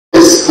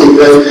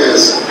event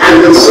has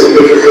added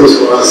significance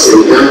for us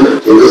in Ghana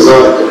because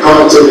our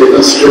departed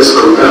illustrious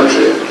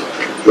compatriot,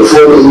 the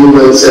former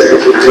UN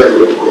Secretary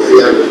General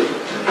Akufo-Addo,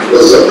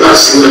 was a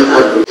passionate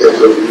advocate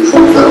of youth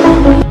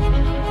development.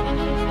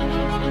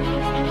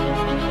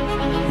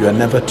 You are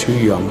never too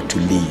young to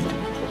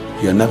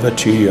lead. You are never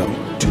too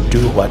young to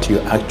do what you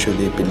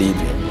actually believe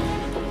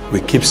in.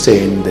 We keep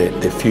saying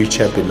that the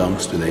future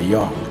belongs to the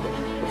young.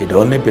 It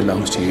only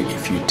belongs to you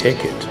if you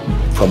take it.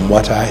 From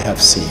what I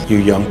have seen, you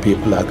young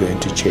people are going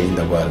to change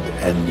the world,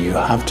 and you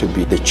have to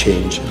be the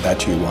change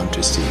that you want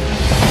to see.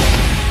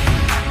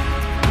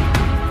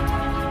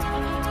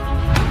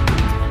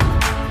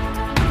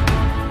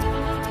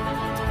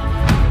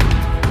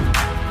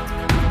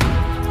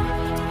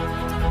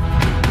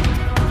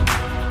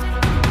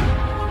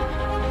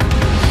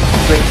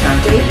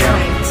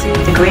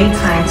 The great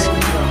times.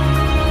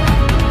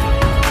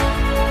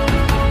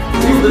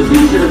 If the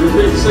future is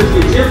going to set the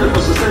agenda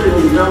for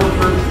sustainable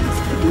development,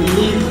 we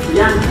need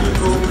young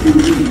people to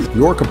lead.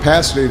 Your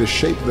capacity to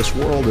shape this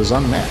world is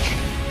unmatched.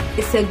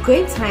 It's a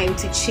great time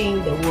to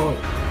change the world.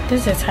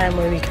 This is a time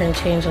where we can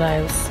change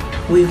lives.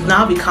 We've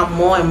now become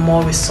more and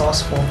more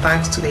resourceful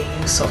thanks to the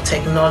use of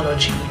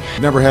technology.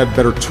 Never had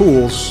better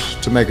tools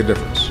to make a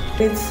difference.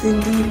 It's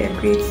indeed a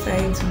great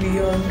time to be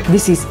young.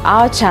 This is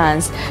our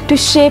chance to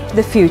shape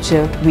the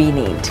future we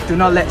need. Do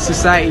not let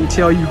society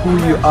tell you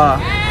who you are.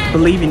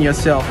 Believe in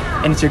yourself,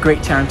 and it's a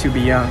great time to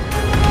be young.